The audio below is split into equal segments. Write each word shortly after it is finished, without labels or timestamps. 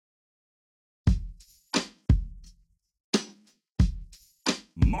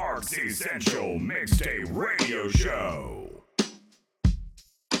Marc's Essential Mixtape Radio Show.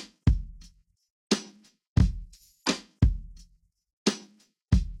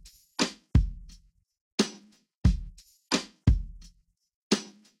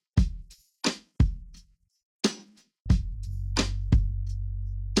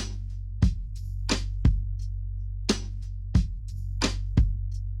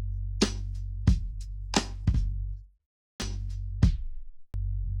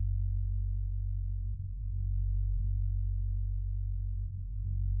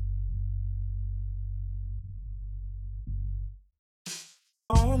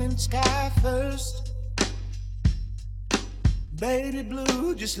 Morning sky first, baby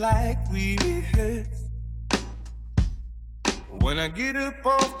blue, just like we had. When I get up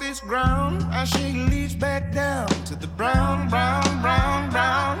off this ground, I shake leaves back down to the brown, brown, brown,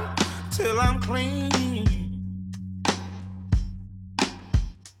 brown, till I'm clean.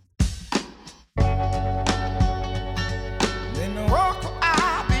 Then the walk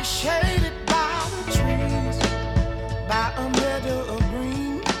I'll be shaded by the trees, by a meadow of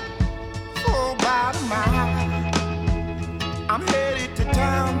green, for about a mile. I'm headed to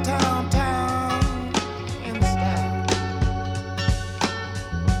town, town, town, in style,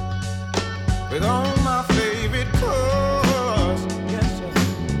 with all my favorite colors, yes sir,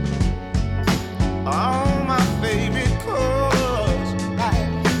 all my favorite colors, right.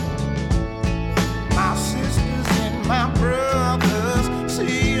 My sisters and my brothers,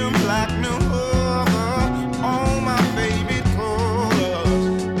 see them like no other, all my favorite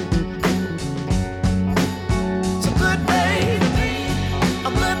colors. It's a good day to be,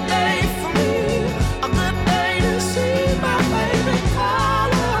 a good day for me, a good day to see my favorite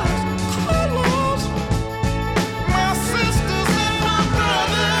colors, colors. My sisters and my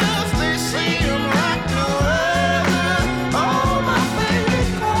brothers, they see them like no other, all my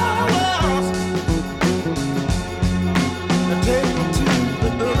favorite colors. Now take me to the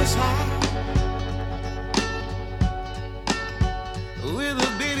other side, with a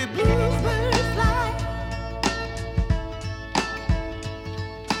bitty bluebird fly,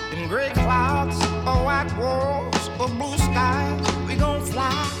 in gray clouds or white walls or blue skies, we gon'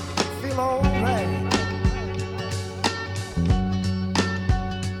 fly, feel alright.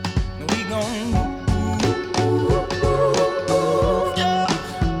 We gon' yeah.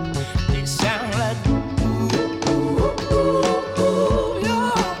 They sound like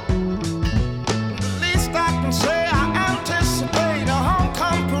yeah. The least I can say, I anticipate a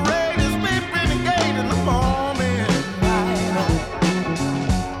homecoming parade as we renegade in the morning light,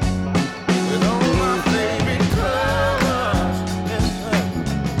 with all my favorite colors, yes sir,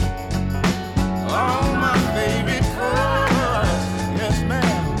 all my favorite colors, yes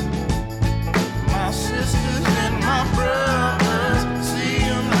ma'am. My sisters and my brothers, see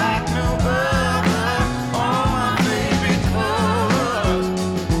them like no other, all my favorite colors.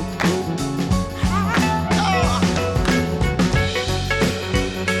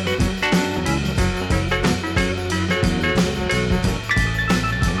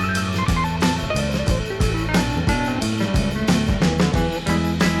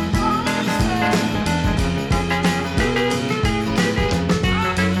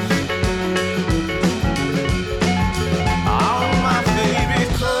 All my favorite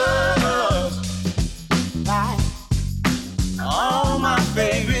colors, right. All my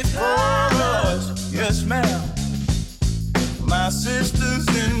favorite colors, yes ma'am. My sisters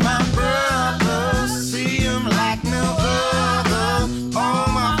and my brothers, see them like no other, all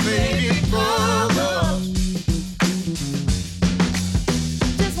my favorite colors.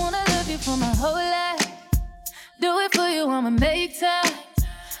 Just wanna love you for my whole life. Do it for you, I'ma make time.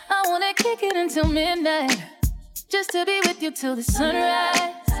 I wanna kick it until midnight, just to be with you till the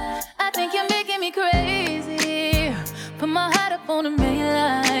sunrise. I think you're making me crazy. Put my heart up on the main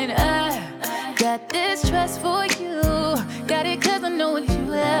line. I got this trust for you. Got it cause I know what you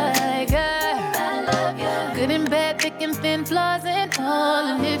like. I love you. Good and bad, thick and thin, flaws and all.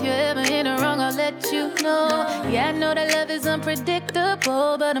 And if you're ever in the wrong, I'll let you know. Yeah, I know that love is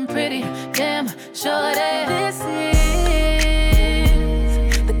unpredictable, but I'm pretty damn sure that this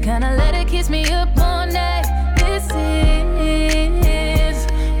is the kind of letter kiss me up all night. This is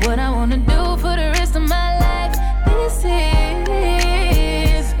what I wanna do for the rest of my life. This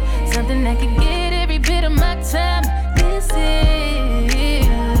is something that can get every bit of my time. This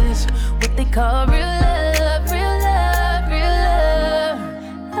is what they call real love, real love, real love.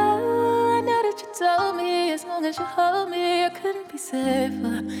 Oh, I know that you told me as long as you hold me, I couldn't be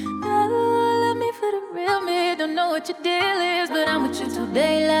safer. No, love me for the real me. Don't know what your deal is, but I'm with you till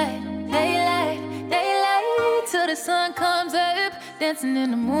daylight, daylight, daylight, till the sun comes up. dancing in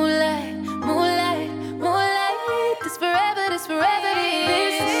the moonlight, moonlight, moonlight. This forever, this forever.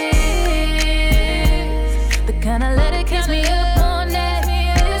 This is the kind of love that keeps me up all night.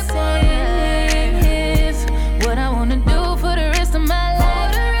 This is what I wanna do for the rest of my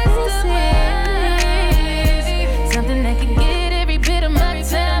life. This is something that can get every bit of my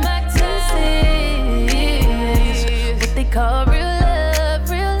time. This is what they call real love,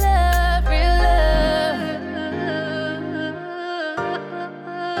 real love, real love.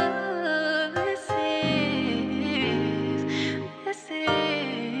 This is.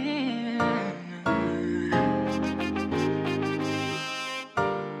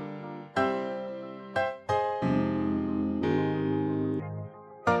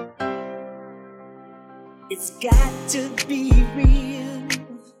 It's got to be real.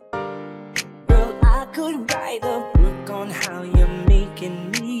 Girl, I could write a book on how you're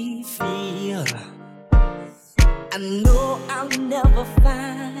making me feel. I know I'll never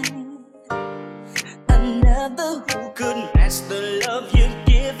find another who could match the love you're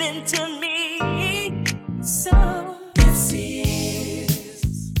giving to me. So this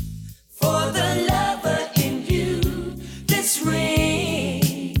is for the lover in you. This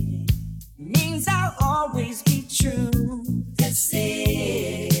ring means I'll always be true. This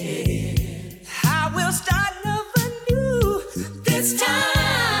is I will start loving you this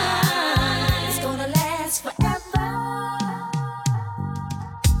time. It's gonna last forever.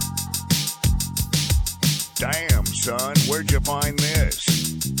 Damn, son, where'd you find this?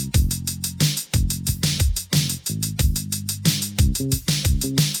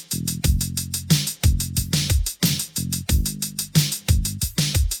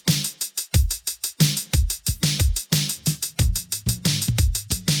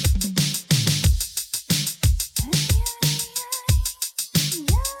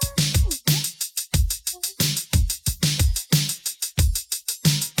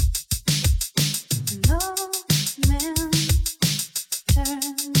 No man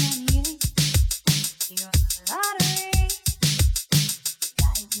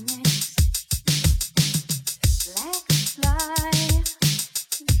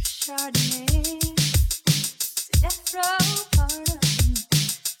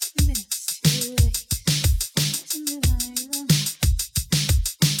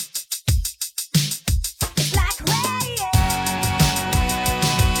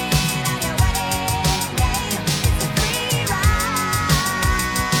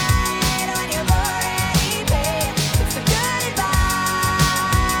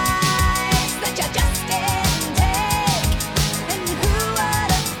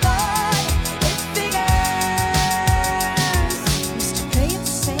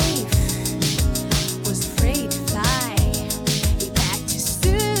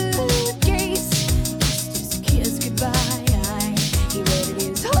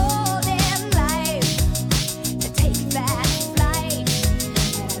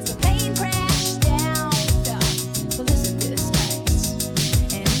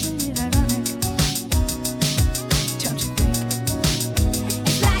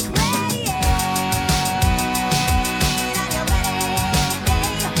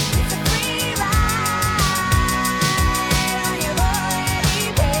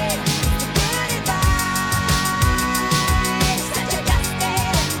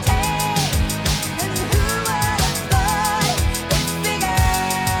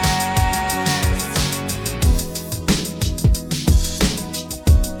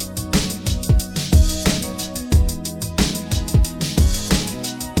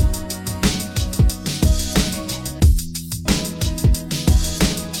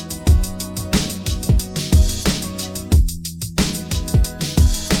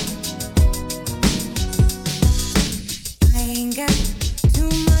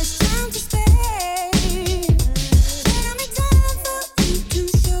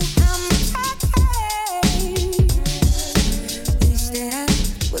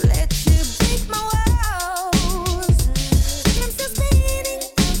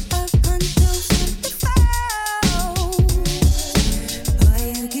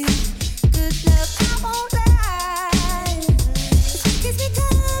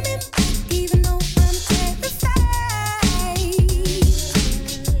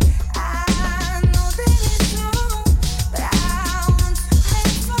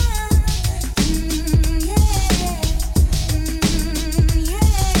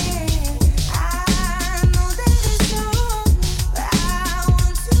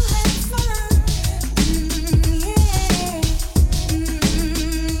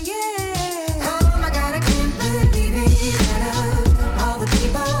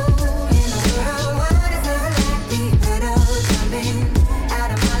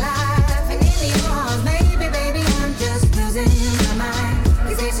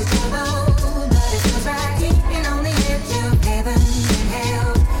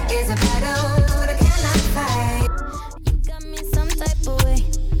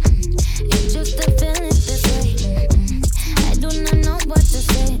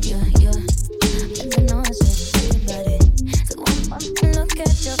look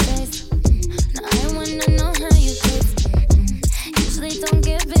at your face. Now I wanna know how you taste. Usually don't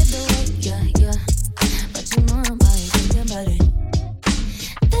give it away, yeah. But you know I'm about it, think about it.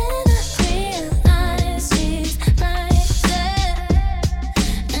 Then I realize she's right there,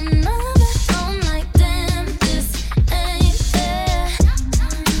 and I'm at home like damn, this ain't fair.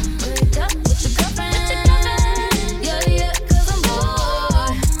 Wake up with your girlfriend, yeah, 'cause I'm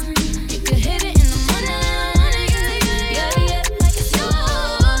bored. You can hit it in the morning, yeah, like it's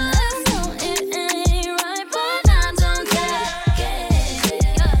yours. I know it ain't right, but I don't care.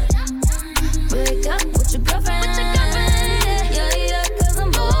 Wake up with your girlfriend, yeah, 'cause I'm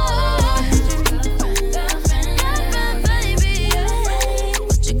bored. Girlfriend, baby, yeah.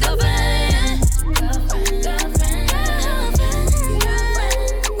 With your girlfriend, with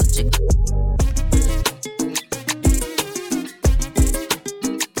your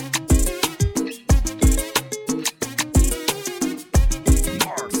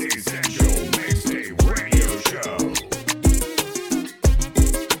Marc's Essential Mixtape Radio Show.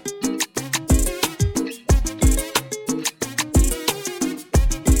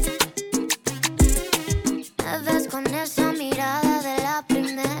 Me ves con esa mirada de la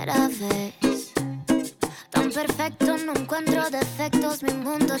primera vez. Tan perfecto, no encuentro defectos, mi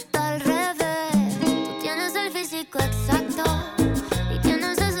mundo está al revés. Tú tienes el físico exacto y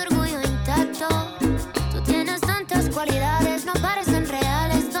tienes ese orgullo intacto. Tú tienes tantas cualidades, no parecen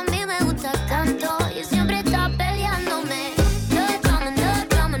reales, tú a mí me gusta tanto y siempre estás peleándome. No drama, no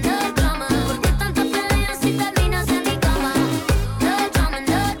drama, no drama. ¿Por qué tantas peleas si terminas en mi cama? No drama,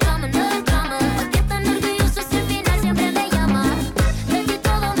 no drama, no drama. ¿Por qué tan orgulloso si al final siempre me llamas? De ti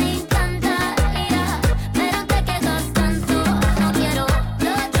todo me encantaría, pero te quedas tanto. No quiero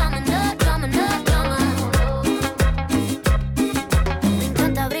no drama, no drama, no drama. Me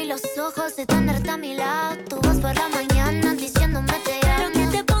encanta abrir los ojos y tenerte a mi lado. Tu voz por la mañana diciéndome te amo.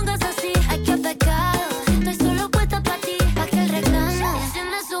 Pero que te pongas así, ay qué pecado. Estoy solo puesta para ti, pa' que el reclamo. Y si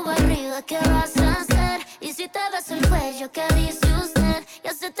me subo arriba, ¿qué vas a hacer? Y si te beso el cuello, ¿qué dice usted?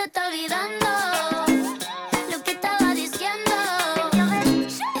 Ya se te está olvidando lo que estaba diciendo. Y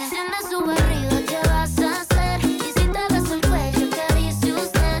si me subo arriba, ¿qué vas a hacer? Y si te beso el cuello, ¿qué dice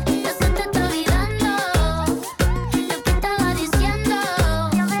usted? Ya se te está olvidando lo que estaba diciendo.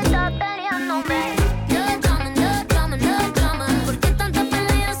 Está peleándome. No drama, no drama, no drama. ¿Por qué tantas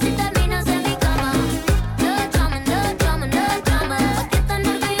peleas si terminas en mi cama? No drama, no drama, no drama. ¿Por qué tan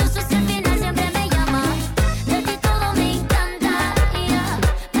orgulloso si al final siempre me llamas? De ti todo me encantaría,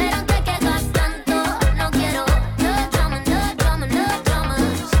 pero te quedas tanto. No quiero no drama, no drama, no drama.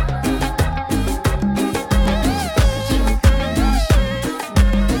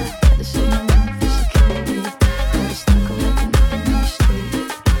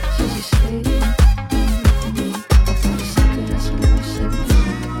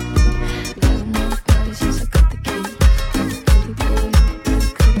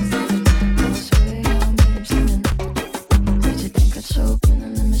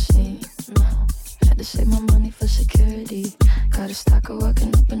 Save my money for security. Got a stalker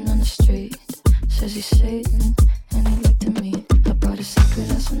walking up and on the street. Says he's Satan and he looked at me. I bought a secret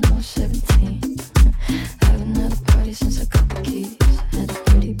house when I was 17. Haven't had a party since I got the keys. Had a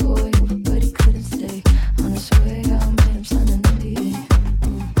pretty boy over but he couldn't stay. On his way out, made him sign an NDA.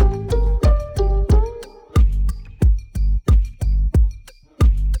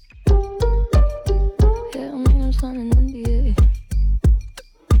 Yeah, I made him sign an NDA.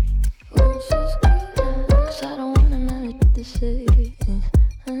 Once is good, 'cause I don't wanna manage to say.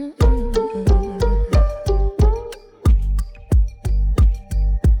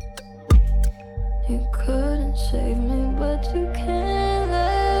 You couldn't save me, but you can't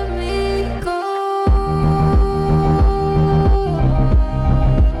let me go.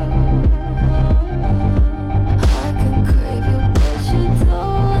 I can crave you, but you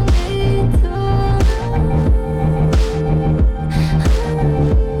don't need to.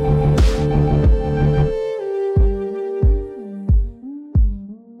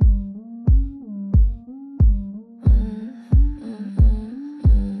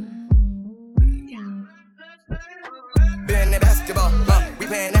 Been in basketball, we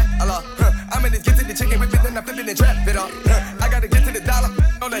paying that a lot. I'm in this get to the chicken, whip it, then I flip it and trap it off. I gotta get to the dollar,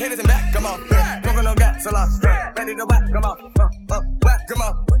 on the hitters and back, come on. Smoking no gas, a lot. Ready to whack, come on. Whack, come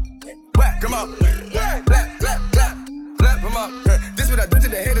on. Whack, come on. Clap, clap, clap, clap, come on. This what I do to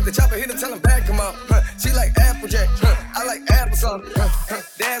the head of the chopper, hit him, tell him back, come on. She like Applejack, I like applesauce.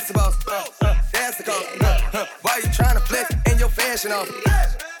 That's the boss, that's the call. Why you trying to flex in your fashion off?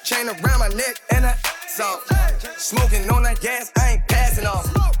 Chain around my neck and I soft. Smoking on that gas, I ain't passing off.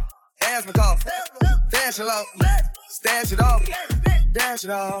 Asthma cough, fashion law. Stash it off, dash it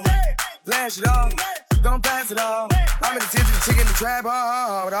off, flash it off, don't pass it off. I'm in the kitchen, chicken the trap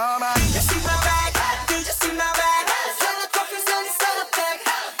off with all my. You see my bag? Did you see my bag? Sell the trophies and sell the bag.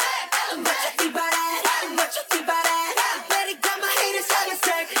 What you think about that? What you think about that? Better got my haters on your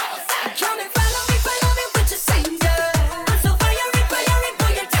track. Come and follow me with your singer. I'm so fiery boy,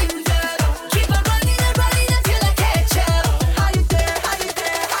 you're danger. Keep on running until I catch up. How you there? How you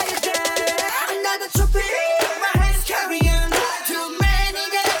there? How you there? Another trophy, my hands carrying. Too many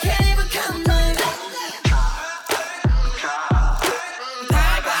that I can't even count on.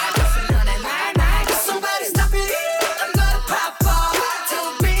 Somebody stop it, I'm gonna pop off. Too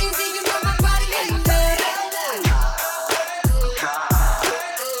busy, you know my body ain't dead.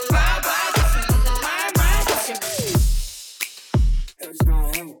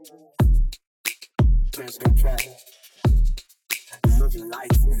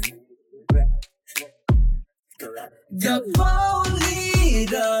 The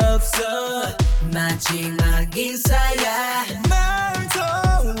police officer 마지막 인사야 말도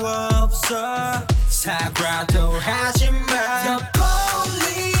없어 사과도 하지마 The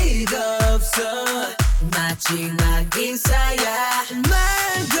police officer 마지막 인사야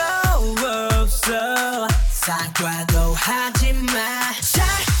말도 없어 사과도 하지마 잘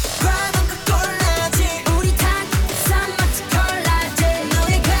봐놓고 골라지 우리 다 쌈마치 콜라지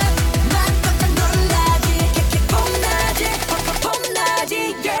너희가 맛봤던 놀라지 이렇게 폼나지 폼나지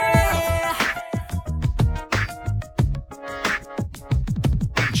yeah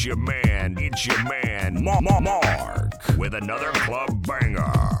It's your man, Marc, with another club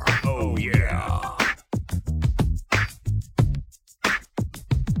banger. Oh yeah.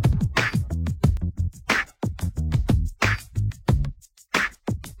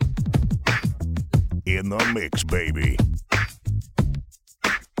 In the mix, baby.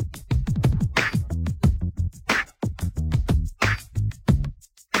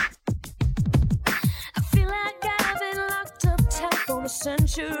 I feel like I've been locked up tight for a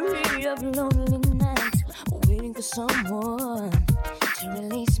century of lonely nights, waiting for someone to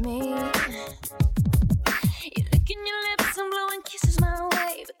release me. You're licking your lips and blowing kisses my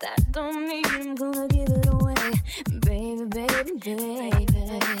way, but that don't mean I'm gonna give it away, baby, baby,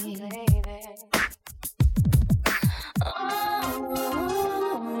 baby. Oh,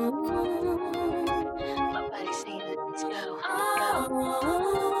 my body's saying let's go.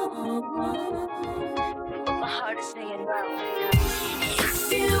 But my heart is saying no.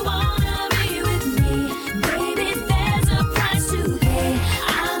 If you wanna be with me, baby, there's a price to pay.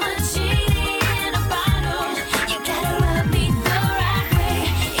 I'm a genie in a bottle. You gotta rub me the right way.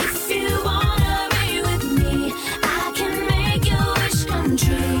 If you wanna be with me, I can make your wish come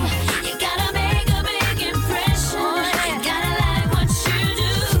true. You gotta make a big impression. You gotta like what you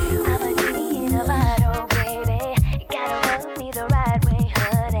do. I'm a genie in a bottle, baby. You gotta rub me the right way,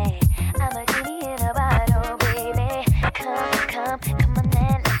 honey. I'm a genie in a bottle, baby. Come on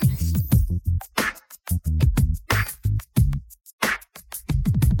then.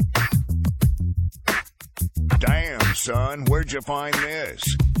 Damn, son, where'd you find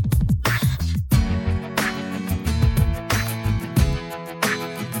this?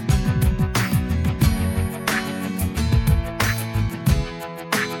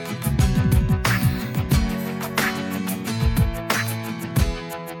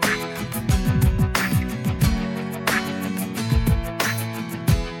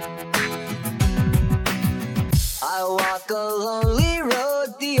 I walk a lonely road,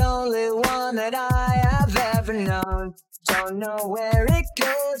 the only one that I have ever known. Don't know where it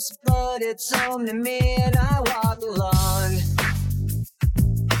goes, but it's home to me and I walk alone.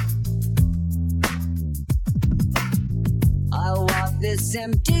 I walk this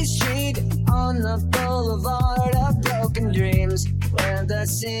empty street on the boulevard of broken dreams, where the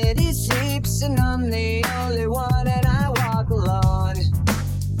city sleeps and I'm the only one and I walk alone.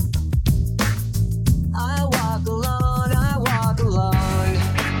 I walk alone, I walk alone.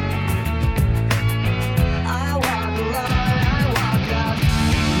 I walk alone, I walk up.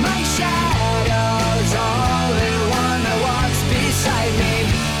 My shadow's the only one that walks beside me.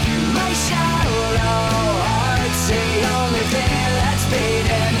 My shadow heart's the only thing that's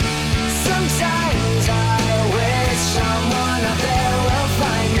beating. Sometimes I wish someone out there will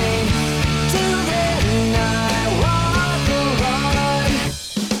find me. Till then I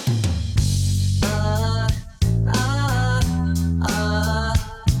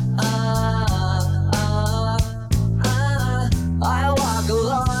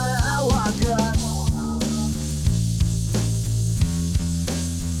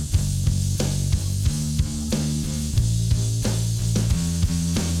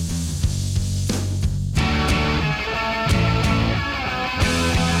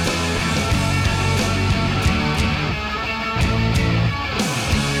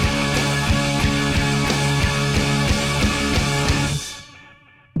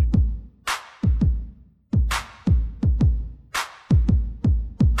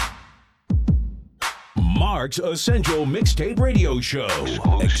Marc's Essential Mixtape Radio Show.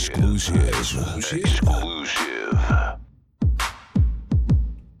 Exclusive.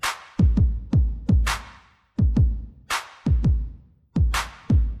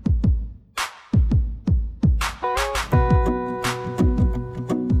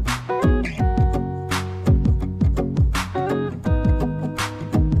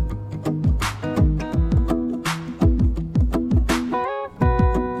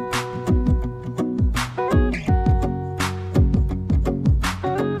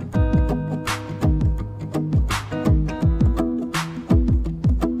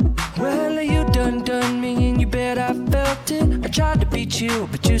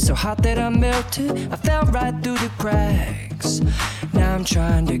 But you're so hot that I melted. I fell right through the cracks. Now I'm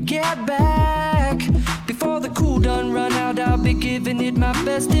trying to get back. Before the cool done run out, I'll be giving it my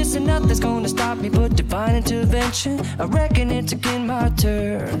best. This and nothing's gonna stop me but divine intervention. I reckon it's again my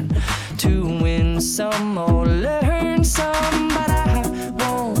turn to win some or learn some. But I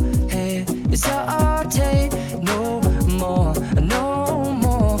won't hesitate no more, no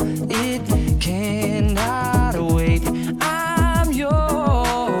more. It cannot wait. I'm yours.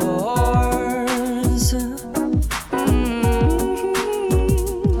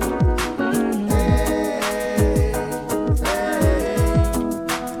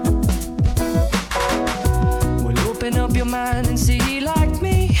 Well, open up your mind and see like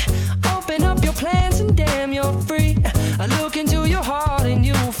me. Open up your plans and damn, you're free. I look into your heart and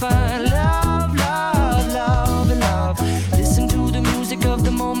you'll find love, love, love, and love. Listen to the music of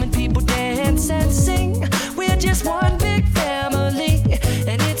the moment, people dance and sing. We're just one big family,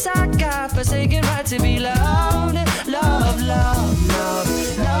 and it's our God-forsaken right to be loved, love, love,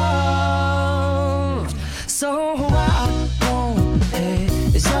 love, love. So I won't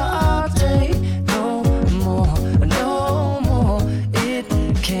hesitate no more, no more. It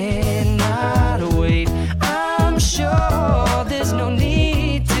cannot wait. I'm sure there's no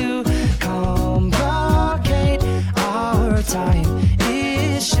need to complicate. Our time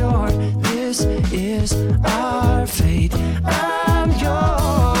is short. This is our fate. I'm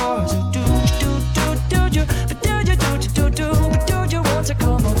yours. Do you want to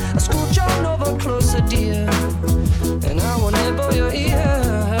come on? I scooch on over closer, dear, and I will nibble your ear.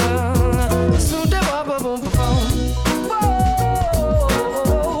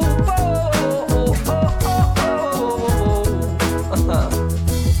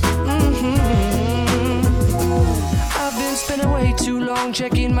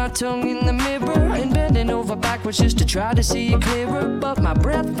 Checking my tongue in the mirror and bending over backwards just to try to see it clearer. But my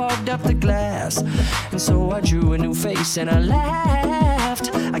breath fogged up the glass, and so I drew a new face and I laughed.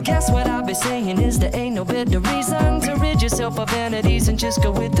 I guess what I'll be saying is there ain't no better reason to rid yourself of vanities and just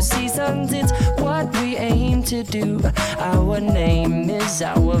go with the seasons. It's what we aim to do. Our name is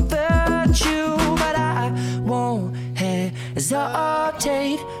our virtue, but I won't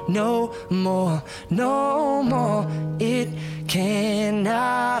hesitate no more, no more. It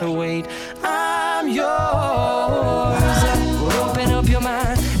cannot wait. I'm yours. Open up your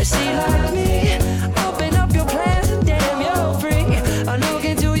mind and see like me. Open up your plans and damn, you're free. I look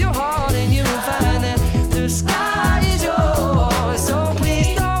into your heart and you'll find that the sky is yours. So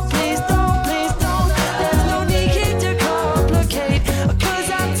please don't, please don't, please don't. There's no need to complicate, 'cause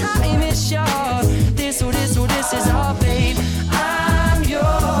our time is short. This is our fate. I'm yours.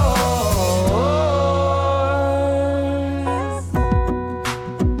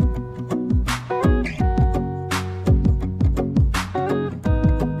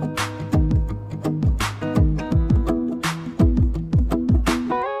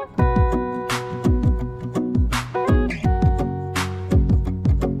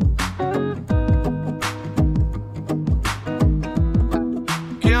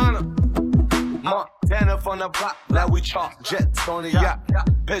 Kiana, Montana from the block, now we chalk jets on the yacht.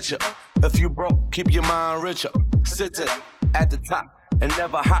 Picture, if you broke, keep your mind richer. Sitting at the top and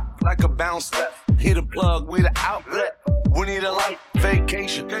never hop like a bounce left. He the plug, we the outlet. We need a light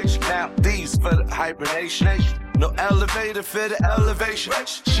vacation. Now these for the hibernation. No elevator for the elevation.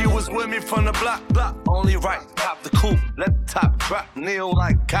 She was with me from the block. Only right, pop the coupe, let the top drop. Kneel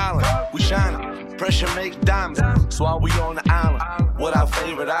like Colin, we shining. Pressure make diamonds, so while we on the island with our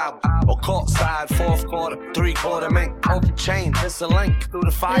favorite album. Or court side, fourth quarter, 3/4 mink. Open chain, it's a link through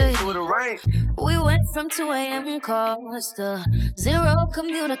the fire, through the rain. We went from 2 a.m. calls to zero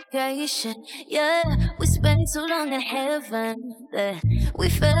communication. Yeah, we spent too long in heaven. We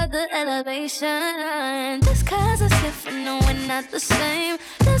felt the elevation. Just 'cause it's different, no, we're not the same.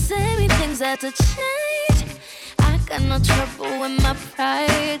 Doesn't mean things have to change. I got no trouble with my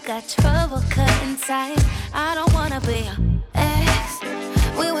pride. Got trouble cutting ties. I don't wanna be your ex.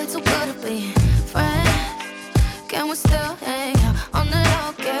 We way too good to be friends. we still hang out on the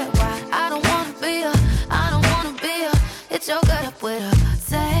low, get wide. I don't wanna be a, hit your gut up with a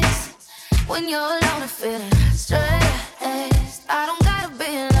text. When you're alone and feeling stressed, I don't gotta be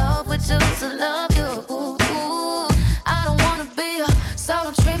in love with you to love you. I don't wanna be a, so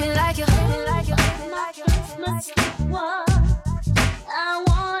don't treat me like you. My Christmas was, I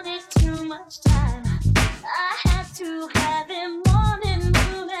wanted too much time. I had to have him morning,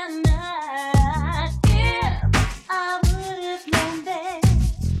 noon, and night. If I would have known then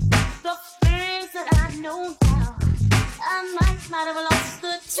the things that I know now, I might have lost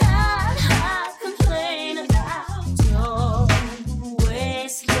the time I complain about. Don't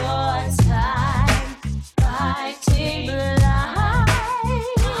waste your time fighting blind.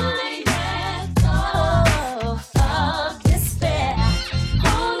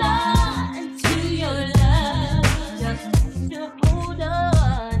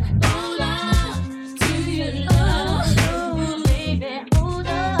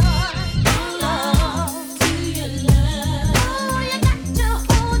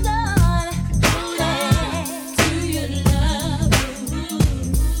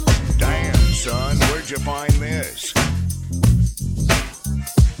 You find this?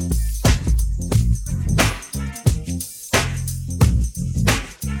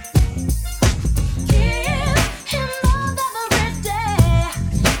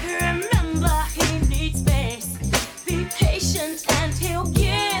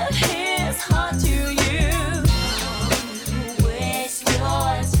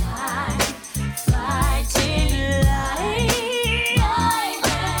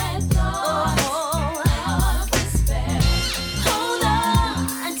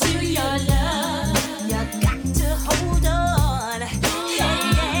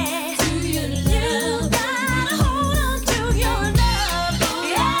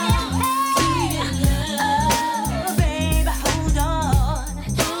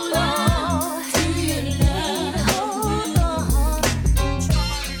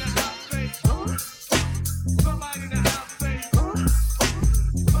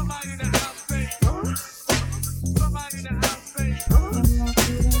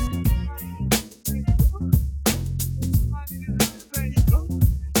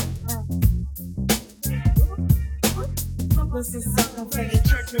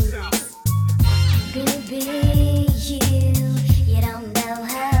 Baby, you don't know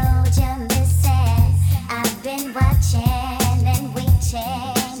how you're missing. I've been watching and waiting.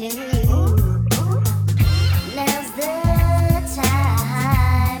 Now's the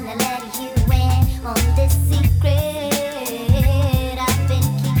time to let you in on this secret I've been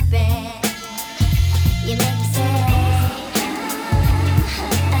keeping. You make me say,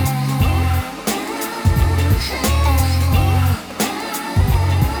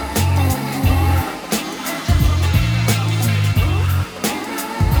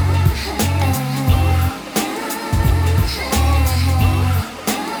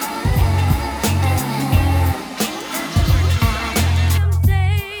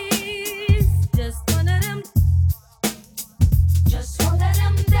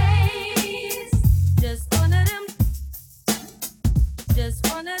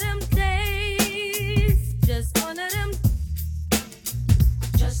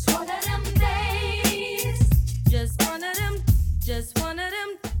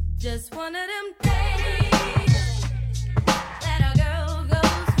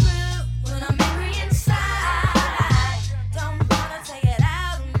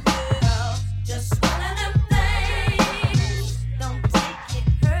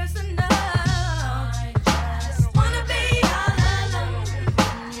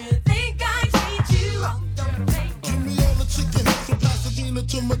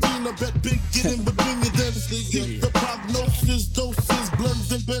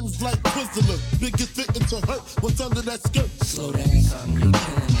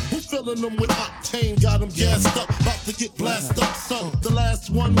 them with octane, got them gassed up, about to get blasted up, son. The last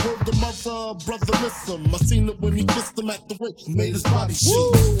one word the mother, brother, miss him. I seen it when he kissed him at the witch, made his body shake.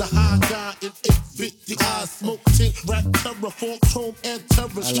 The high guy in 850 eyes, smoke, tint, rap, terror, form, chrome, and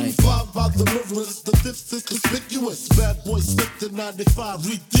terror. Street 5 by the rivers, the dips is conspicuous. Bad boy slipped in 95,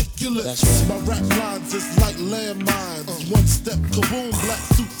 ridiculous. My rap lines is like landmines. One step, kaboom, black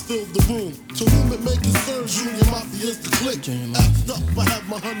suits fill the room. To whom it may concern, Junior Mafia's the click. Act up, I have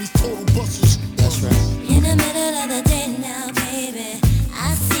my honey's total busters. That's right. In the middle of the day now, baby,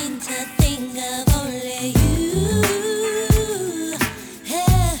 I seem to think of only you.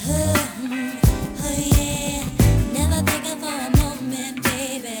 Oh yeah, never thinking for a moment,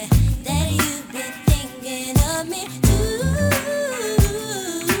 baby, that you've been thinking of me too.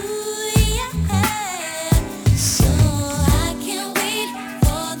 Yeah, so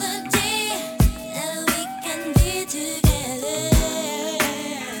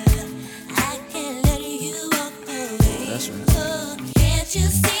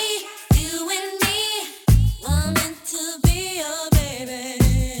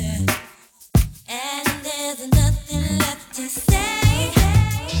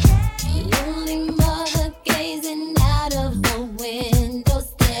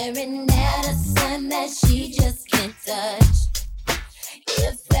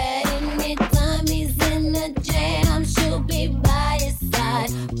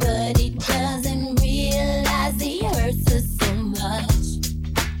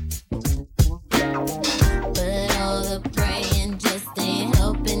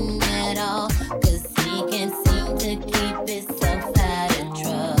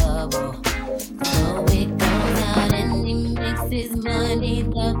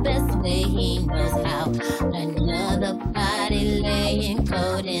the best way he knows how. Another body laying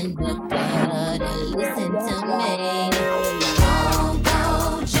cold in the gutter. Listen to me. Don't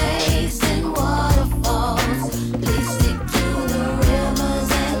go chasing waterfalls. Please stick to the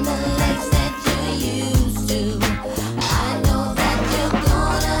rivers and the lakes that you used to. I know that you're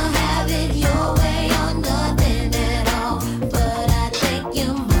gonna have it your way or nothing at all, but I think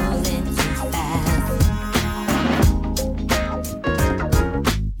you're moving too fast.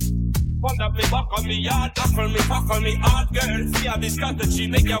 Wonder me back on me yard, tackle me, fuck on me hard, girl. See how this strategy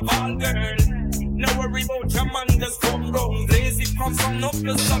make you ball, girl. No worry about your man, just come round. Blaze it from sun up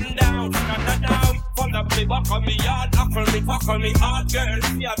to sundown. Da-da-da. Wonder me back on me yard, tackle me, fuck on me hard, girl.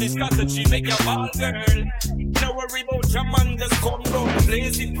 See how this strategy make you ball, girl. No worry about your man, just come round.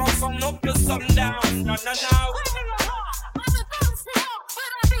 Blaze it from sun up to sundown. Da-da-da.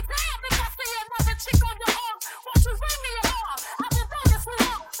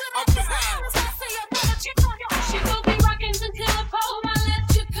 She gon' be rockin' until the pole, I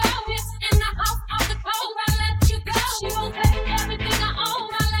let you go. In the house, off the pole, I let you go. She won't take everything I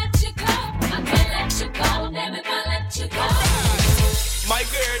own, I let you go. I can't let you go, damn it, I let you go. My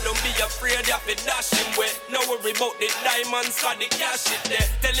girl, don't be afraid of it dashing way. No worry about the diamonds, cause the cash is there.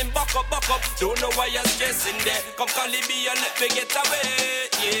 Tell him back up, don't know why you're stressing there. Come call it be and let me get away,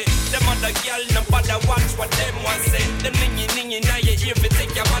 yeah. Them other girl, no bother watch what them want say. Them ningy, now you hear me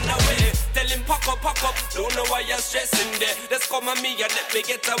take your man away. Tell him pack up, don't know why you're stressing there. Just come on me and let me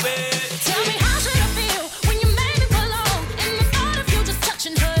get away. Tell me how should I feel when you made me pull on? And the thought of you just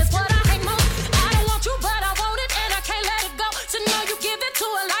touching her is what I hate most. I don't want you, but I want it, and I can't let it go. So now you give it to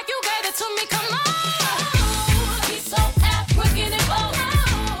her like you gave it to me. Come on, he's so African and bold.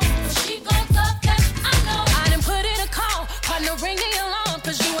 She gon' love that, I know. I done put in a call, partner ring the alarm,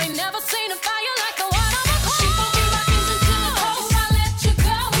 'cause you ain't never seen a fire like the one on my car. She gon' be rockin' until the cold, I let you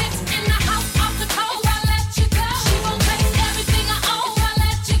go. In the house, off the cold, I let you go. She gon' take everything I own, I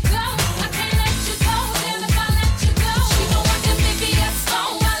let you go. I can't let you go, damn if I let you go. She gon' rock the BBS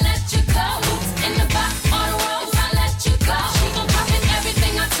song, I let you go. In the back, on the road, I let you go. She gon' pocket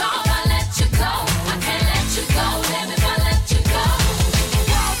everything I talk, I let you go. I can't let you go, damn if I let you go.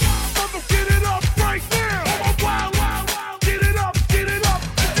 Get it up right now. Wow, get it up.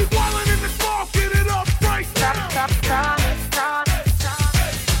 If you wildin' in the car, get it up right now.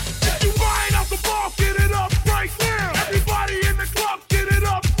 If you buying out the bar, get it up right now. Everybody in the club, get it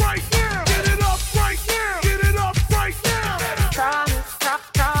up right now. Get it up right now. Get it up right now.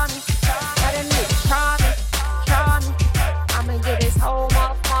 I'ma get this whole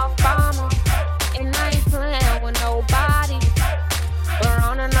mama, and I ain't playing with nobody. We're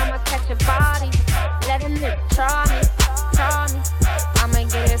on and I'ma catch your body. Let a nigga try me. I'ma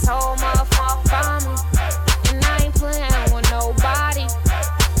get this whole mama, and I ain't playing with nobody.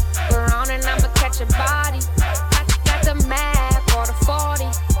 We're on and I'ma catch your body. I got the Mac or the 40.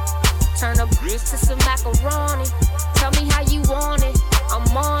 Turn the bridge to some macaroni. Tell me how you want it,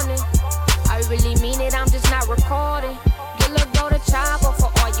 I'm on it. I really mean it, I'm just not recording. Get a go to chopper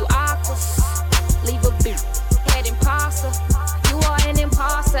for all you aquas. Leave a beat, head imposter. You are an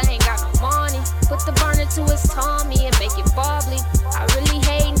imposter, ain't got no money. Put the burner to his tummy and make it bubbly. I really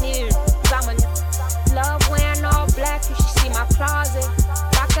hate niggas, I'm a love wearing all black, you should see my closet.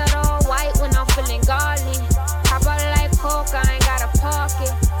 Rock it all white when I'm feeling godly. How about like coke, I ain't got a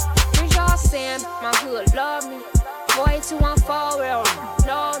pocket. Here's y'all saying my hood love me. Boy 214 real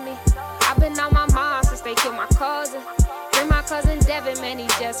know me. I've been on my mind since they killed my cousin. Bring my cousin Devin, man, he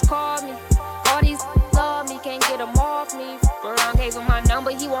just called me. All these love me, can't get him off me. Baron gave him my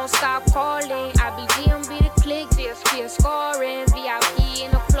number, he won't stop calling. I be DMB the click, DSP scoring. VIP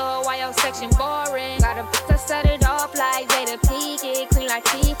in the club, while your section boring. Gotta set it up like Jada Pinkett. Clean like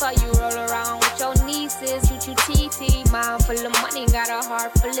Tifa, you roll around with your nieces. You TT, mind full of money, got a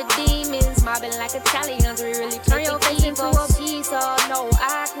heart full of demons. Mobbing like Italians, we really turn your face into a pizza. No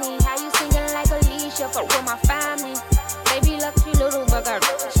acne, how you singing like Alicia? Fuck with my family. Baby lucky little but got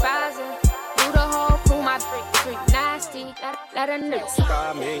rich spazzing. Do the whole crew, my freak nasty. Let a nigga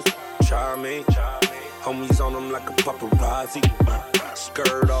Try me. Homies on them like a paparazzi.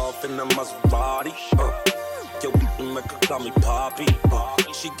 Skirt off in the Maserati. Yo, make her call me Poppy.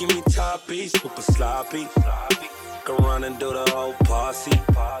 She give me toppies, super sloppy. Go run and do the whole posse.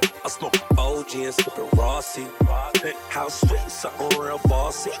 I smoke OG and sip it Rossi. House sweet, something real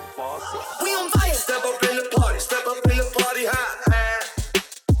bossy. We on fire. Step up in the party high.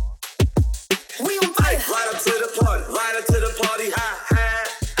 We on fire. Right up to the party high.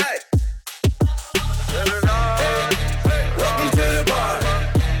 Hey. Welcome to the party.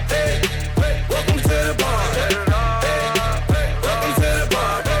 Hey. Welcome to the party. Welcome to the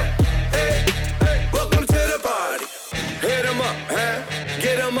party.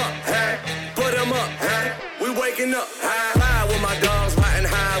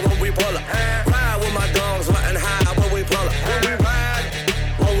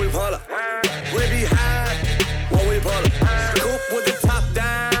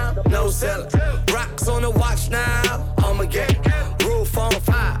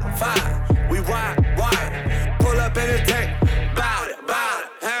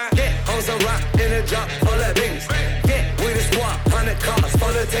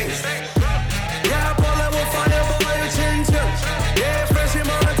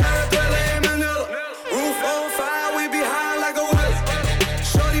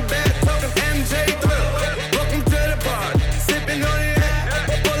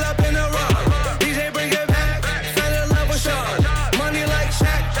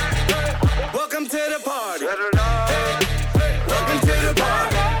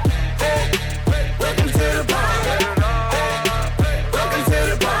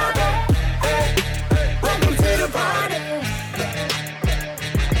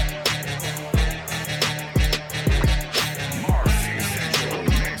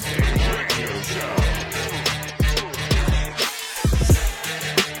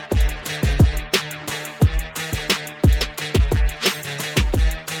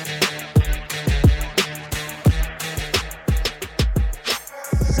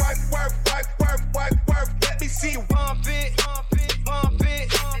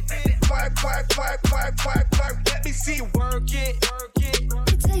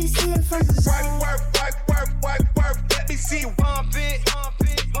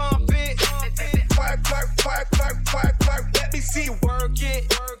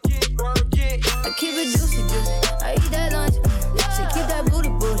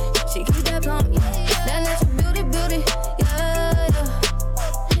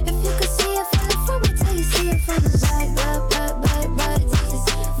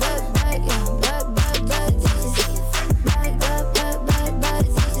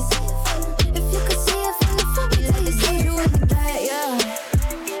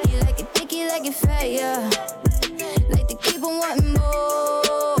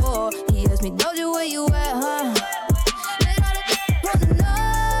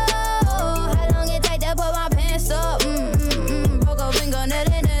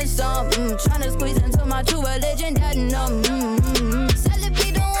 my true religion, that no.